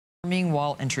informing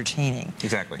while entertaining.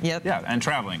 Exactly. Yep. Yeah, and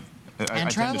traveling. I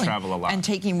tend to travel a lot. And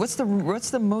taking, what's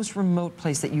the most remote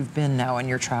place that you've been now in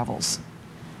your travels?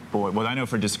 Boy, well, I know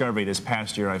for Discovery this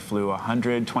past year I flew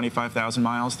 125,000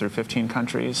 miles through 15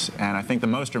 countries, and I think the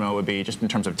most remote would be, just in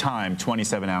terms of time,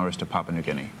 27 hours to Papua New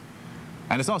Guinea.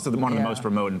 And it's also one of the most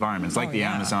remote environments, like the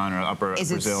Amazon or Upper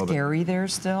Brazil. Is it scary there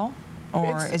still?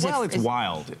 Or it's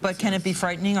wild. But can it be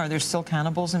frightening? Are there still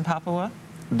cannibals in Papua?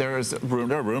 There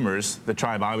are rumors. The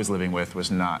tribe I was living with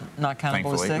was not cannibalistic?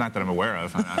 Thankfully. Not that I'm aware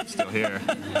of. I'm still here.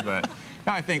 But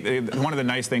no, I think one of the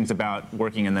nice things about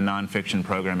working in the nonfiction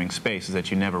programming space is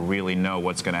that you never really know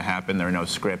what's going to happen. There are no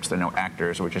scripts. There are no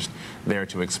actors. We're just there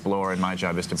to explore, and my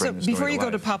job is to bring the story before you to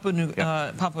go to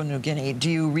Papua New Guinea, do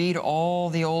you read all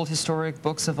the old historic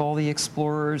books of all the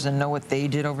explorers and know what they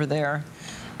did over there?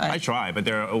 I try, but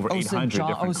there are over 800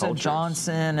 different cultures.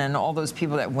 Johnson and all those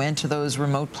people that went to those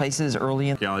remote places early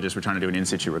in... Archaeologists were trying to do an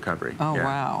in-situ recovery. Oh,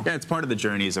 wow. Yeah, it's part of the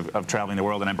journeys of traveling the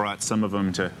world, and I brought some of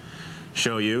them to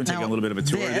show you and take a little bit of a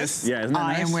tour of this. Yeah, isn't that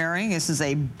nice? I am wearing, this is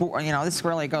a, this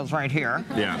really goes right here.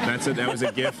 Yeah, that was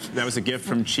a gift. That was a gift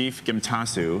from Chief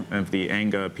Gimtasu of the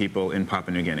Anga people in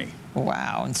Papua New Guinea.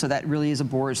 Wow, and so that really is a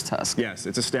boar's tusk. Yes,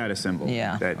 it's a status symbol.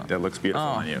 Yeah. That looks beautiful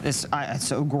on you. It's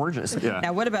so gorgeous. Yeah.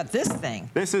 Now, what about this thing?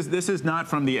 This is not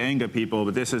from the Anga people,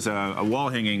 but this is a wall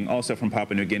hanging also from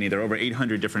Papua New Guinea. There are over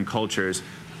 800 different cultures.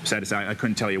 Sad to say, I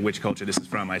couldn't tell you which culture this is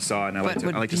from. I saw it, and I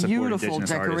like to support indigenous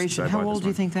artists. How old do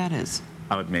you think that is?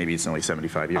 Maybe it's only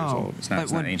 75 years old. It's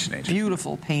not ancient.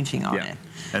 Beautiful painting on it.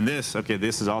 And this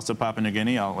is also Papua New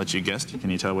Guinea. I'll let you guess. Can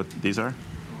you tell what these are?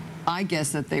 I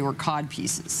guess that they were cod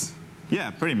pieces. Yeah,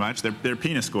 pretty much. They're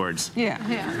penis gourds. Yeah.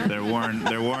 They're worn.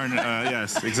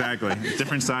 Yes, exactly.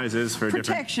 Different sizes for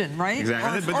protection, right?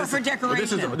 Exactly. Or for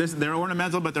decoration. They're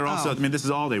ornamental, but they're also. I mean, this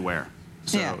is all they wear.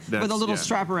 So with a little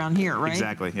strap around here, right?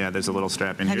 Exactly. Yeah, there's a little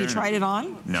strap in here. Have you tried it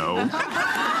on? No. No.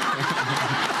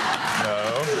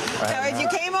 So if you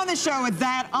came on the show with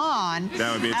that on,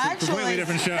 that would be a completely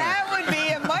different show. That would be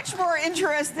a much more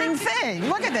interesting thing.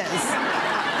 Look at this.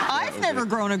 I've never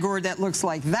grown a gourd that looks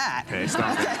like that. Okay,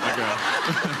 stop it.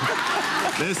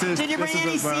 Did you bring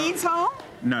any seeds home?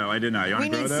 No, I did not. You want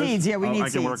to grow those? We need seeds. Yeah, we need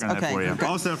seeds. I can work on that for you. Okay.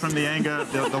 Also from the Anga,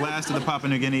 the last of the Papua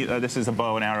New Guinea, this is a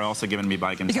bow and arrow also given to me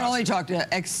by Gimtasu. You can only talk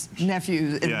to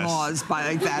ex-nephews-in-laws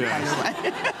by that, by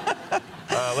the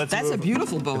way. That's a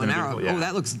beautiful bow and arrow. Oh,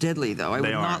 that looks deadly, though. I would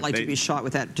not like to be shot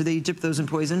with that. Do they dip those in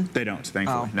poison? They don't,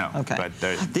 thankfully. No. Okay. But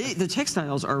the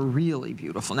textiles are really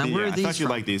beautiful. Now, where are these I thought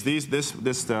you'd like these.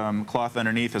 This cloth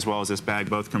underneath, as well as this bag,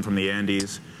 both come from the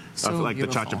Andes. Like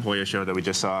beautiful. The Chachapoya show that we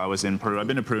just saw. I was in Peru. I've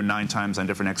been to Peru 9 times on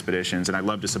different expeditions, and I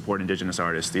love to support indigenous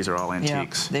artists. These are all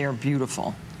antiques. Yeah, they are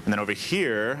beautiful. And then over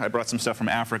here, I brought some stuff from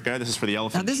Africa. This is for the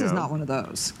elephant show. Now, this is not one of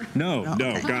those. No,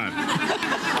 God.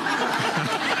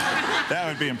 That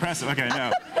would be impressive. Okay, no.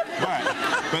 All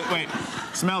right. But wait,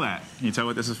 smell that. Can you tell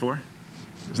what this is for?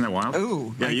 Isn't that wild?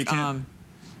 Ooh. Yeah, you can.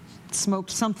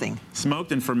 Smoked something.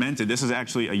 Smoked and fermented. This is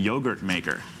actually a yogurt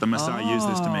maker. The Maasai use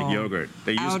this to make yogurt.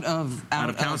 They use out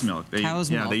of cow's milk.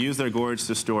 Yeah, they use their gourds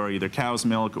to store either cow's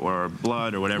milk or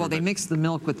blood or whatever. Well, they mix the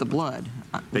milk with the blood.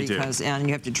 They do. And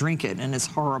you have to drink it, and it's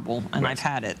horrible. And I've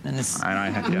had it, and it's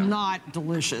not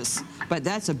delicious. But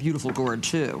that's a beautiful gourd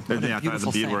too. Yeah, I thought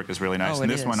the beadwork is really nice. And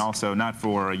this one also, not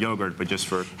for yogurt, but just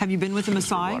for. Have you been with the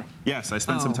Maasai? Yes, I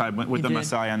spent some time with the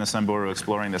Maasai and the Samburu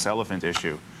exploring this elephant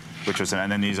issue.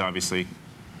 And then these obviously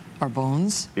are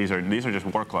bones. These are just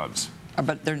war clubs.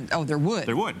 But they're wood.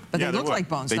 They're wood. But they look like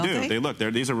bones. They don't do. They? They look.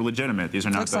 These are legitimate. These are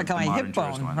not looks like a hip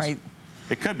bone, ones. Right?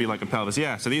 It could be like a pelvis.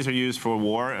 Yeah. So these are used for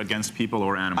war against people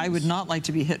or animals. I would not like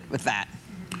to be hit with that.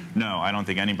 No, I don't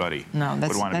think anybody would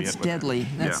want to be hit with deadly.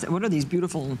 That. What are these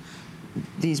beautiful?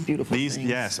 These things.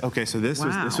 Yes. Okay. So this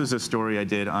was a story I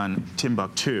did on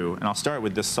Timbuktu, and I'll start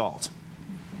with this salt.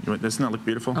 Doesn't that look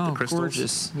beautiful? Oh, the crystals?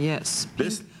 Gorgeous. Yes.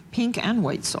 Pink and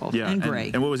white salt and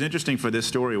gray. And what was interesting for this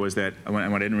story was that what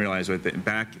I didn't realize was that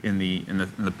back in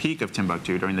the peak of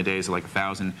Timbuktu, during the days of like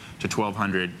 1000 to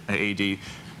 1200 AD,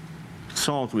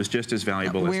 salt was just as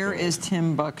valuable as gold. Where is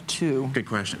Timbuktu? Good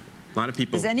question. A lot of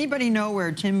people. Does anybody know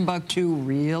where Timbuktu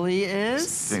really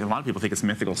is? A lot of people think it's a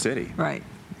mythical city. Right.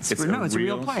 It's a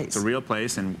real place. It's a real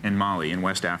place in Mali, in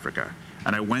West Africa.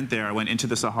 And I went there. I went into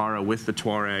the Sahara with the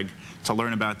Tuareg to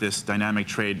learn about this dynamic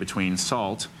trade between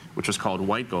salt, which was called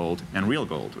white gold, and real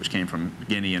gold, which came from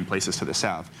Guinea and places to the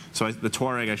south. So the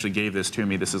Tuareg actually gave this to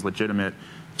me. This is legitimate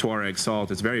Tuareg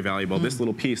salt. It's very valuable. This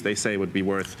little piece, they say, would be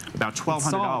worth about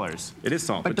 $1,200. It is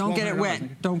salt. But don't get it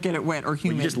wet. Don't get it wet or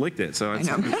humid. Well, you just licked it, so it's...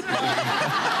 I know.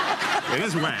 It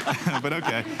is wet, but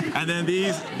okay. And then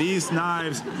these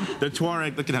knives, the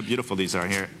Tuareg, look at how beautiful these are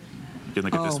here. You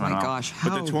can look at this one. Oh my gosh, how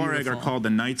But the Tuareg beautiful. are called the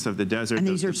Knights of the Desert. And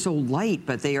these are so light,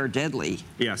 but they are deadly.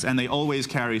 Yes, and they always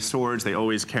carry swords. They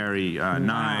always carry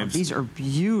knives. These are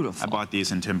beautiful. I bought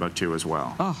these in Timbuktu as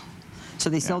well. Oh. So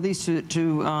they sell these to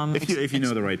if you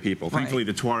know the right people. Thankfully,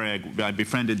 the Tuareg, I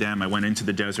befriended them. I went into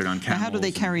the desert on camels. Now, how do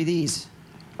they carry these?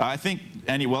 I think,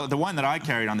 well, the one that I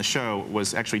carried on the show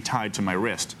was actually tied to my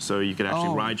wrist, so you could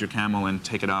actually ride your camel and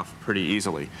take it off pretty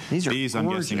easily. These I'm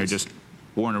guessing, are just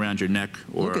worn around your neck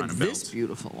or Look on a belt. Look at this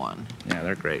beautiful one. Yeah,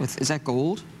 they're great. Is that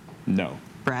gold? No.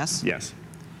 Brass? Yes.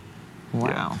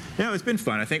 Wow. Yeah, it's been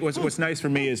fun. I think what's nice for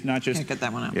me is not just can't get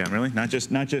that one out. Yeah, really? Not just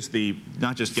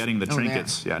getting the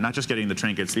trinkets. There. Yeah, not just getting the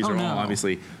trinkets. These are all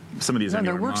obviously some of these are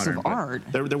they're works modern, of art.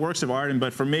 They're works of art,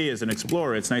 but for me as an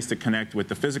explorer, it's nice to connect with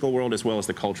the physical world as well as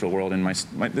the cultural world. And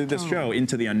this show,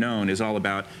 Into the Unknown, is all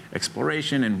about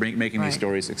exploration and making these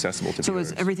stories accessible to viewers.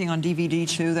 So is everything on DVD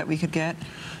too that we could get?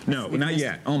 No, not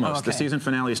yet. Almost. The season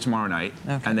finale is tomorrow night,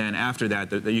 and then after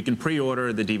that, you can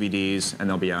pre-order the DVDs, and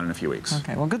they'll be out in a few weeks.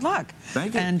 Okay. Well, good luck.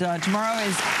 Thank you. And tomorrow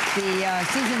is the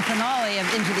season finale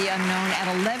of Into the Unknown at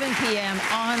 11 p.m.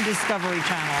 on Discovery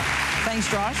Channel. Thanks,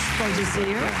 Josh. Pleasure to see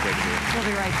you. We'll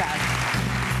be right back.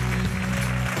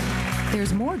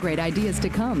 There's more great ideas to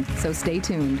come, so stay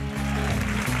tuned.